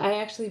important. I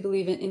actually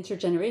believe in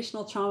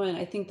intergenerational trauma, and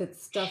I think that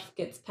stuff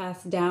gets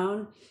passed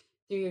down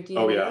through your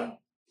Oh yeah.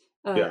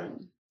 DNA. Yeah.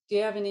 Do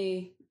you have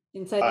any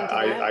insight I, into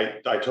I,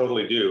 that? I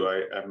totally do.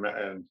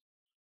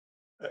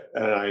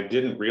 And I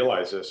didn't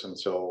realize this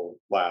until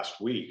last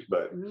week,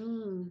 but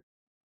Mm,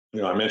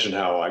 I mentioned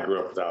how I grew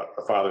up without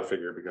a father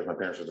figure because my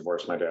parents were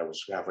divorced. My dad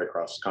was halfway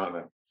across the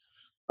continent.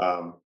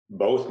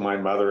 Both my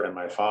mother and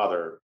my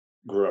father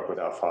grew up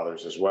without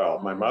fathers as well.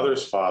 My oh,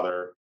 mother's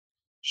father,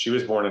 she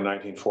was born in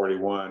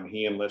 1941.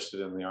 He enlisted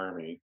in the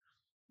army,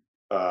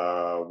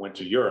 went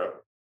to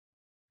Europe,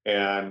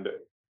 and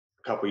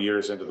a couple of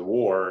years into the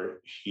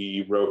war,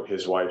 he wrote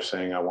his wife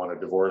saying, "I want a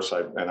divorce,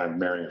 and I'm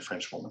marrying a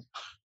French woman."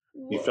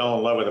 He fell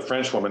in love with a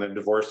French woman and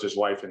divorced his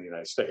wife in the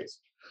United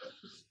States.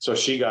 So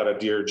she got a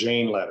Dear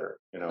Jane letter.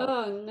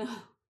 oh no,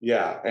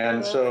 Yeah. And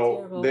that's so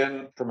terrible.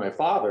 then for my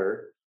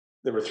father,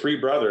 there were three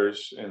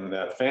brothers in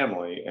that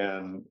family,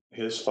 and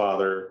his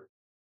father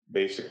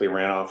basically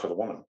ran off with a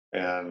woman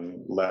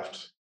and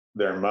left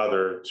their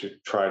mother to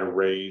try to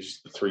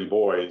raise the three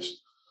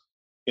boys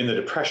in the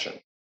Depression.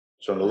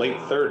 So in the late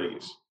Wow.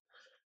 30s.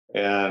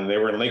 And they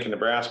were in Lincoln,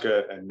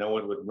 Nebraska, and no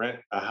one would rent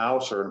a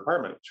house or an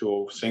apartment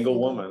to a single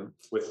woman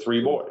with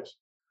three boys.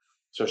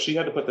 So she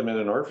had to put them in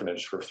an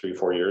orphanage for 3,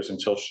 4 years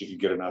until she could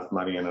get enough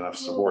money and enough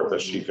support Oh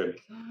that she my could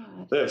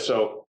God. live.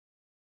 So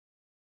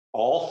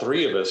all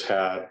three of us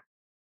had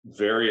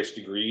various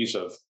degrees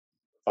of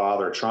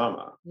father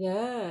trauma.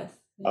 Yes.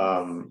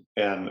 Yes.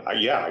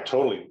 Yeah, I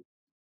totally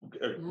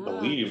Yeah.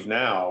 believe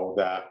now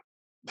that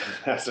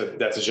that's a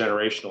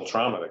generational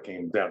trauma that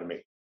came down to me.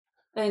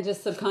 And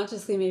just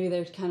subconsciously, maybe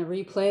they're kind of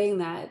replaying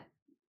that,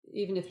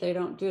 even if they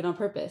don't do it on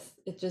purpose.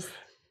 It just,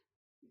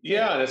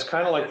 Yeah, and it's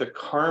kind of like the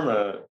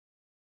karma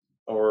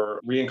or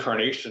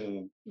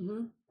reincarnation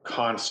hmm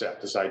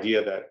concept. This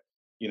idea that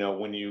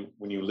when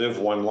you live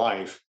one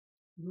life,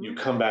 you hmm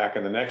come back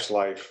in the next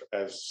life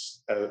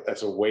as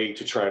a way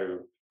to try to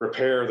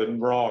repair the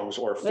wrongs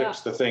or yeah,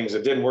 fix the things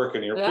that didn't work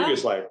in your yeah,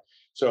 previous life.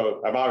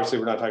 So obviously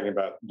we're not talking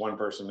about one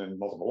person in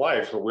multiple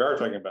lives, but we are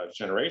talking about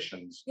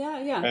generations. yeah,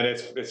 yeah. And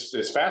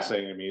it's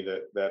fascinating to me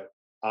that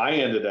I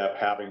ended up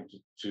having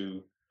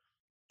to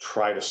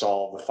try to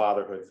solve the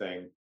fatherhood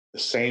thing the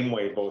same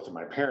way both of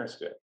my parents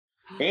did.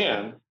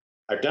 And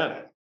I've done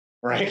it,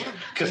 right? Yeah,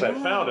 Because I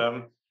found yeah.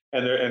 them,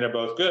 and they're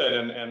both good,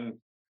 and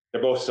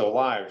they're both still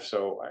alive.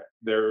 So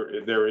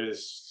there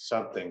is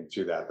something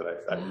to that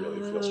I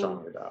really feel Wow.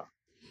 strongly about.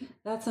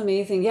 That's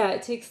amazing. Yeah,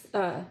 it takes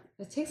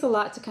a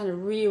lot to kind of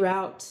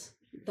reroute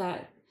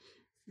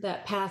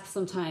that path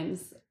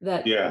sometimes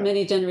that Yeah.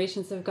 many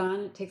generations have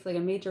gone. It takes like a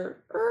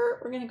major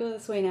we're gonna go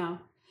this way now.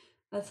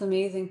 That's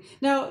amazing.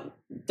 Now,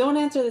 don't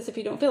answer this if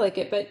you don't feel like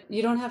it, but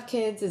you don't have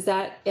kids. Is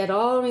that at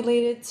all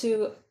related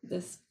to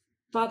this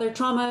father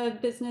trauma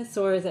business,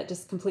 or is that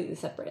just completely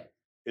separate?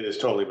 It is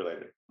totally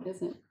related.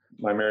 Isn't it?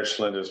 My marriage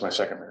to Linda is my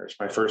second marriage.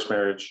 My first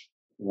marriage,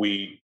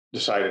 we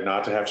decided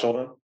not to have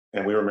children,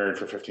 and we were married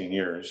for 15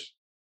 years.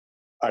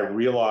 I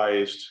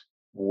realized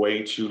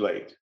way too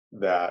late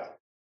that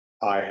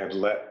I had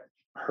let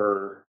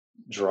her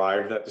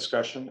drive that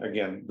discussion.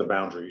 Again, the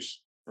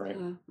boundaries, right? I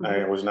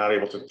Mhm. was not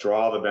able to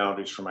draw the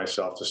boundaries for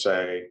myself to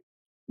say,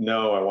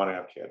 no, I want to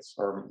have kids.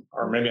 Or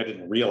maybe I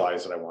didn't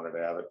realize that I wanted to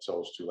have it until it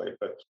was too late.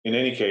 But in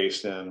any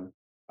case, then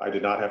I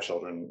did not have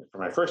children for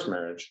my first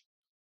marriage.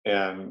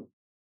 And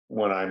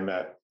when I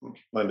met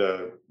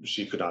Linda,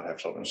 she could not have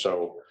children.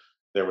 So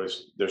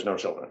there's no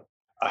children.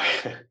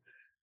 I,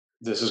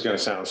 this is going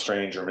to sound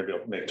strange, or maybe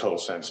it'll make total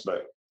sense,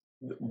 but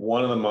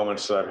one of the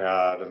moments that I've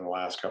had in the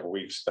last couple of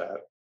weeks that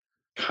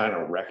kind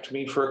of wrecked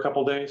me for a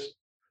couple of days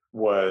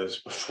was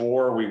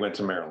before we went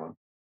to Maryland,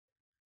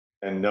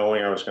 and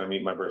knowing I was going to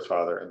meet my birth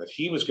father and that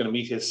he was going to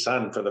meet his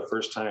son for the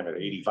first time at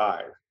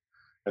 85,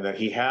 and that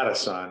he had a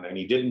son and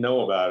he didn't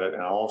know about it.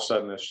 And all of a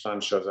sudden, his son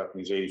shows up and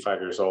he's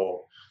 85 years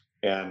old.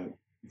 And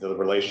the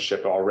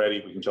relationship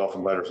already, we can tell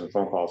from letters and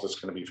phone calls, it's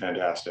going to be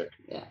fantastic.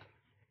 Yeah.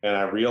 And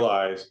I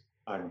realized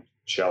I'm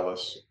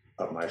jealous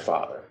of my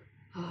father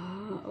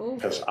Oh.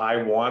 because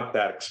I want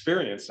that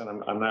experience, and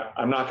I'm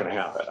not going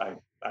to have it.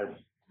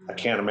 I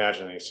can't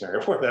imagine any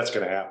scenario where that's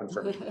going to happen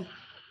for me.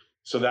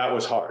 So that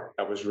was hard.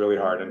 That was really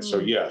hard. And so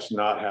Mm. yes,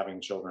 not having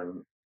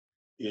children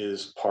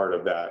is part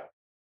of that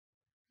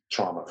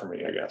trauma for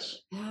me, I guess.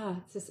 Yeah,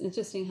 it's just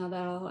interesting how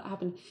that all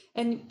happened.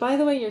 And by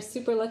the way, you're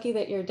super lucky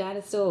that your dad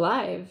is still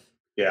alive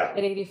Yeah.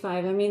 at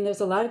 85. I mean, there's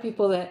a lot of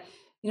people that,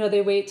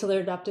 they wait till their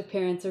adoptive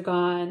parents are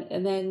gone,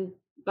 and then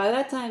by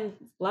that time,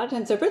 a lot of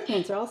times their birth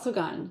parents are also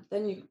gone.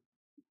 Then you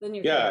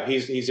Yeah,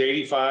 he's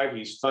 85.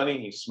 He's funny.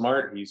 He's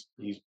smart. He's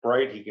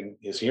bright.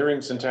 His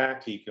hearing's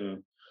intact.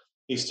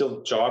 He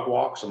still jog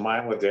walks a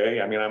mile a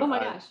day. I mean, oh my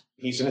gosh,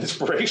 he's an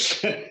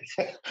inspiration.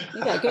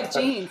 you got good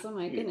genes. Oh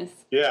my goodness.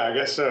 Yeah, I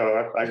guess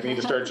so. I need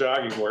to start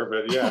jogging more,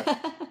 but yeah,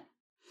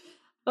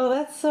 Oh,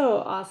 that's so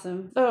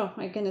awesome. Oh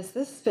my goodness,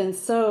 this has been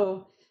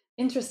so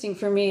interesting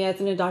for me as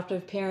an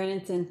adoptive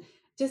parent, and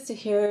just to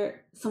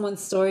hear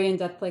someone's story in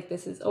depth like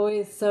this is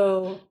always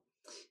so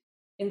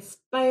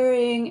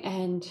inspiring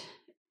and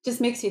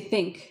just makes you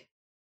think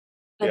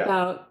yeah.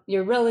 about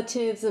your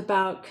relatives,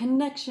 about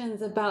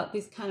connections, about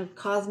these kind of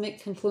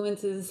cosmic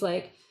confluences.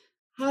 Like,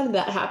 how did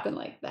that happen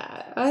like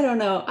that? I don't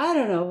know. I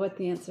don't know what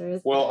the answer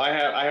is. Well, I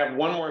have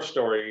one more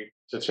story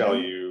to tell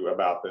Mhm. you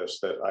about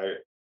this.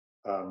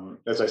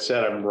 As I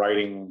said, I'm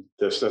writing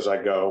this as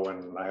I go,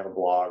 and I have a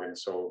blog, and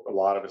so a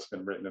lot of it's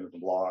been written into the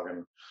blog,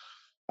 and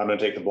I'm going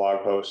to take the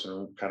blog posts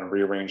and kind of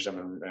rearrange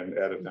them and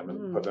edit them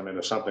and put Mhm. them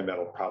into something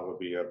that'll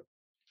probably be a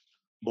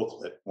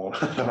booklet. Well,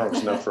 I don't know if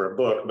it's enough for a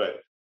book,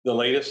 but the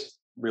latest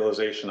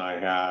realization I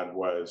had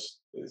was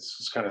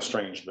it's kind of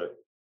strange, but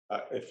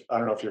if I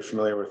don't know if you're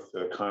familiar with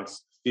the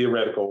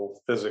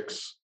theoretical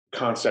physics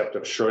concept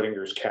of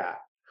Schrodinger's cat.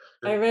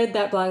 I read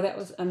that blog. That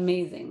was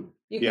amazing.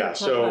 You Yeah, can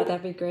talk about it, so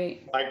that'd be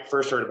great. I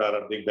first heard about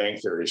a Big Bang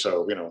Theory,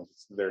 so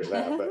there's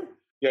that. But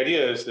the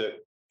idea is that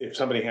if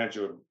somebody hands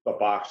you a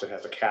box that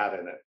has a cat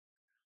in it,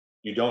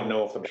 you don't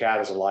know if the cat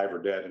is alive or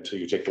dead until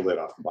you take the lid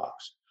off the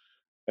box.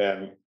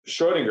 And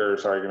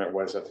Schrodinger's argument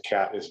was that the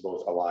cat is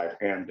both alive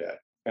and dead.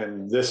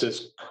 And this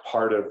is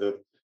part of the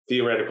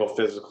theoretical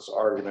physics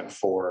argument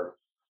for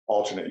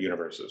alternate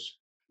universes,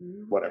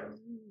 whatever.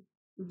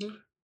 Mhm.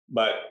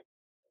 But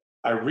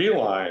I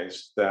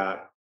realized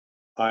that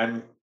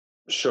I'm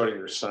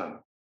Schrodinger's son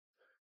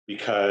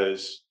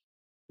because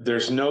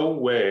there's no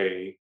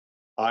way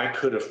I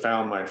could have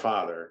found my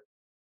father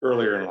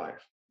earlier in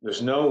life.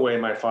 There's no way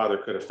my father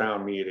could have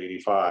found me at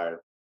 85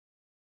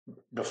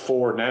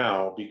 before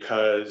now,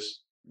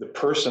 because the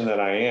person that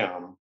I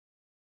am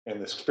and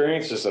the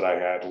experiences that I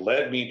had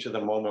led me to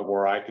the moment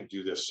where I could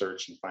do this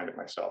search and find it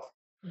myself.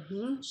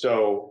 Mm-hmm.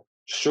 So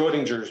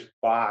Schrodinger's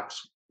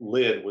box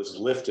lid was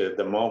lifted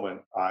the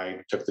moment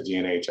I took the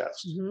DNA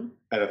test. Mm-hmm.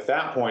 And at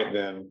that point,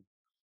 then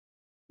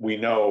we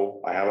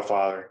know I have a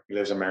father, he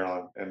lives in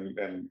Maryland,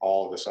 and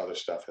all of this other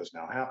stuff has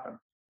now happened.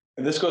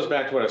 And this goes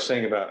back to what I was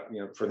saying about,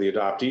 for the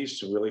adoptees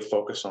to really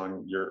focus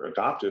on your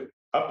adoptive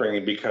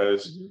upbringing,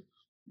 because Mm-hmm.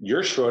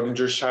 you're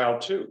Schrodinger's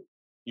child too.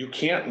 You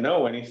can't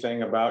know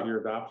anything about your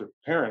adoptive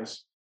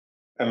parents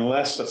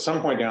unless at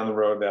some point down the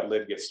road that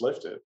lid gets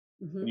lifted.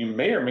 Mm-hmm. You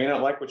may or may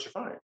not like what you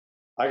find.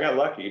 I got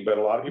lucky, but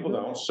a lot of people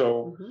Mhm. don't.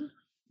 So Mm-hmm.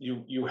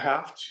 you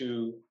have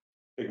to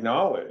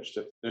acknowledge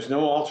that there's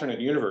no alternate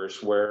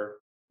universe where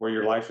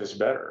your life is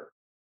better.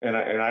 And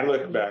I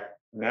look Mhm. back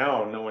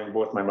now, knowing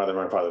both my mother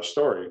and my father's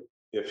story.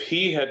 If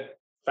he had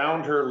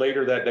found her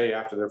later that day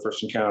after their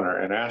first encounter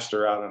and asked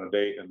her out on a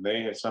date, and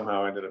they had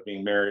somehow ended up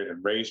being married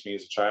and raised me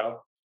as a child,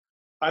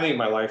 I think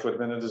my life would have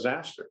been a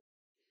disaster.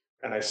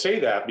 And I say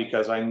that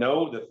because I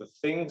know that the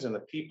things and the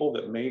people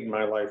that made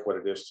my life what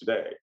it is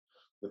today,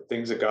 the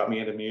things that got me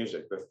into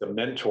music, the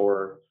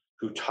mentor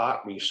who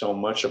taught me so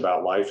much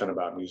about life and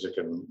about music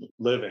and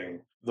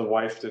living, the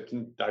wife that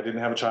I didn't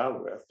have a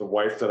child with, the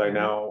wife that I Mhm.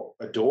 now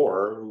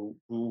adore,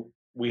 who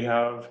we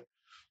have,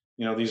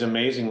 these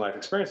amazing life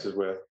experiences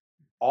with,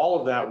 all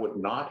of that would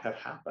not have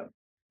happened.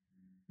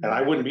 And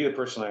I wouldn't be the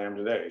person I am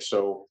today.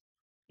 So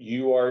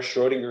you are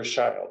Schrodinger's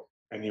child,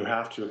 and you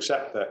have to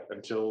accept that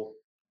until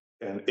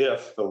and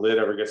if the lid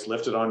ever gets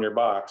lifted on your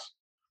box,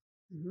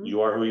 Mhm.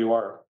 you are who you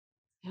are.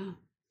 Yeah.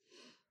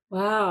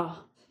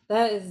 Wow.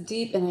 That is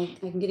deep, and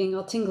I'm getting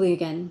all tingly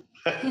again.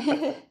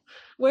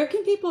 Where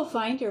can people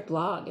find your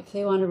blog if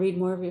they want to read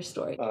more of your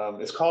story?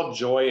 It's called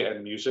Joy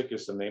and Music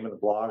is the name of the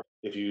blog.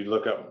 If you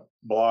look up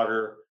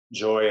Blogger,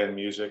 Joy and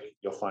Music,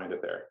 you'll find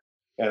it there.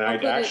 And I'll I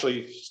put it.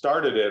 actually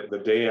started it the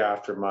day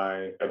after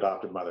my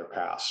adopted mother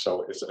passed.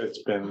 So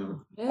it's been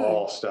Oh, really?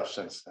 all stuff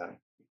since then.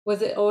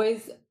 Was it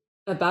always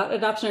about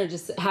adoption, or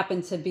just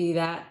happened to be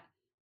that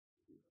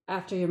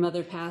after your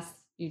mother passed,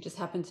 you just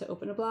happened to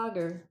open a blog,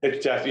 or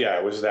It's just, yeah,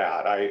 it was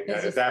that. it's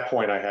At just, that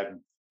point, I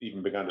hadn't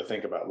even begun to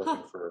think about looking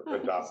huh, for huh,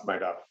 my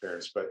adopted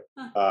parents, but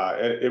huh.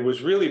 it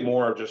was really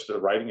more of just a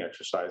writing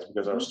exercise,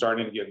 because I was Mhm.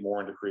 starting to get more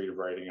into creative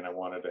writing, and I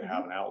wanted to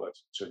have Mhm. an outlet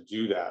to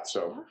do that.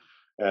 So,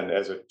 Yeah. and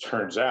as it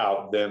turns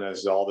out, then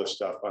as all this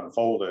stuff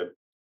unfolded,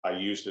 I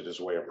used it as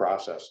a way of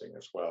processing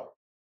as well.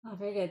 Oh,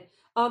 very good.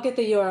 I'll get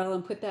the URL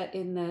and put that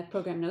in the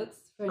program notes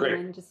for Great,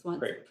 anyone who just wants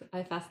great.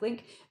 a fast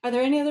link. Are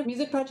there any other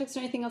music projects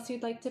or anything else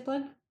you'd like to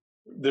plug?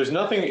 There's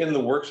nothing in the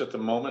works at the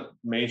moment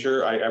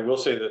major. I will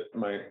say that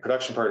my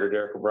production partner,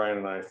 Derek O'Brien,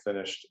 and I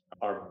finished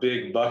our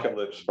big bucket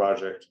list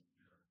project,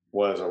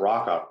 was a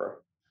rock opera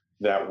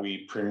that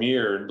we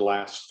premiered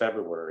last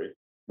February,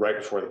 right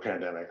before the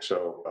pandemic.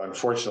 So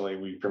unfortunately,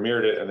 we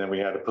premiered it and then we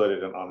had to put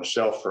it on the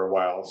shelf for a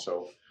while.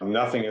 So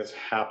nothing is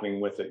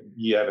happening with it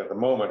yet at the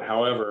moment.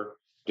 However,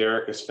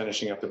 Derek is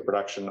finishing up the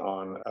production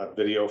on a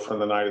video from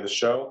the night of the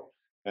show.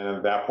 And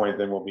at that point,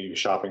 then we'll be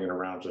shopping it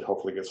around to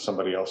hopefully get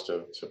somebody else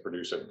to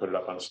produce it and put it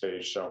up on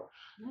stage. So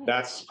Nice.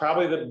 that's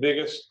probably the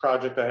biggest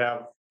project I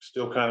have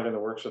still kind of in the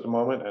works at the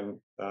moment.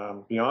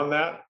 And beyond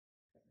that,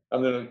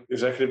 I'm the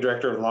executive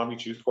director of Long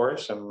Beach Youth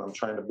Chorus, and I'm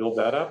trying to build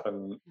that up.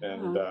 And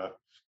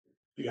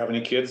if you have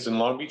any kids in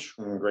Long Beach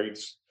from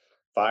grades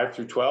 5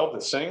 through 12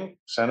 that sing,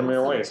 send them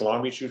your way. Awesome.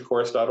 It's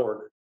longbeachyouthchorus.org.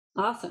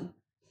 Awesome.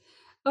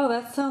 Oh,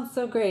 that sounds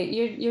so great.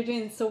 You're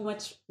doing so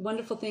much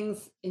wonderful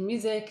things in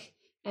music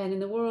and in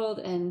the world,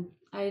 and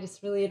I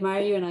just really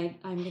admire you, and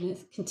I'm going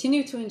to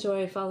continue to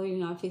enjoy following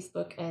you on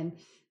Facebook and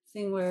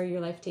seeing where your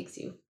life takes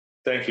you.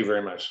 Thank you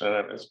very much.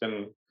 And it's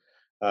been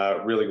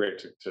really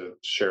great to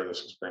share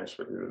this experience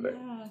with you today.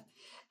 Yeah.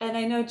 And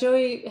I know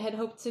Joey had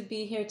hoped to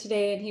be here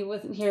today and he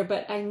wasn't here,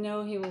 but I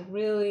know he will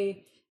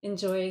really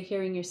enjoy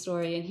hearing your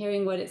story and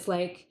hearing what it's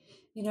like,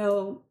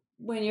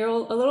 when you're a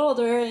little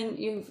older and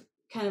you've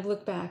kind of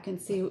look back and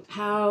see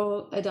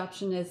how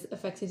adoption has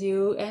affected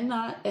you and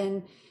not,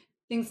 and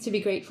things to be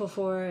grateful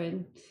for.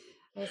 And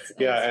I just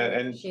Yeah, really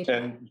and appreciate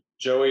that. and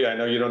Joey, I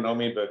know you don't know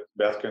me, but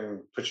Beth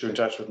can put you in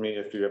touch with me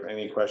if you have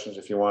any questions.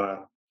 If you want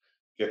to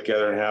get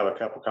together and have a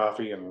cup of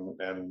coffee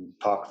and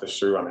talk this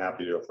through, I'm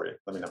happy to do it for you.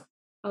 Let me know.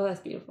 Oh,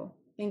 that's beautiful.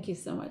 Thank you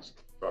so much.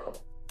 You're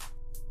welcome.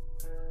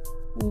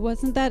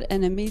 Wasn't that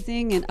an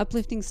amazing and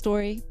uplifting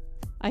story?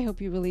 I hope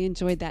you really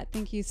enjoyed that.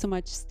 Thank you so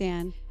much,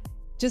 Stan.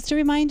 Just a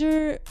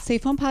reminder,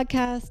 Safe Home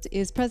Podcast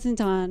is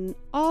present on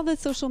all the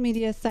social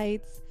media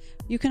sites.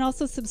 You can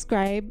also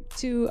subscribe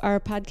to our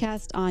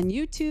podcast on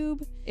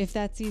YouTube if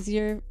that's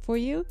easier for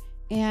you.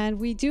 And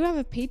we do have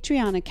a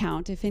Patreon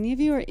account if any of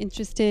you are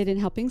interested in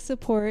helping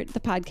support the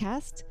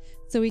podcast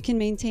so we can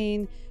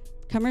maintain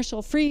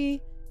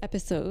commercial-free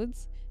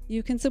episodes.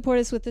 You can support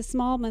us with a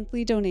small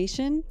monthly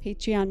donation.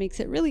 Patreon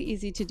makes it really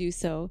easy to do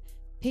so.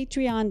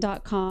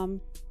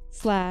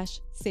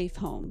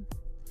 Patreon.com/safehome.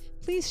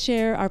 Please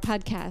share our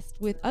podcast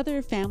with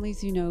other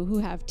families you know who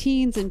have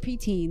teens and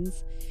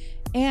preteens.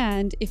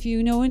 And if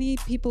you know any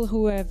people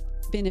who have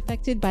been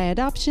affected by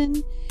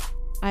adoption,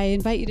 I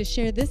invite you to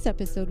share this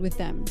episode with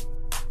them.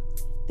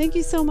 Thank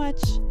you so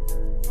much,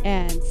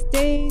 and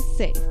stay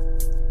safe.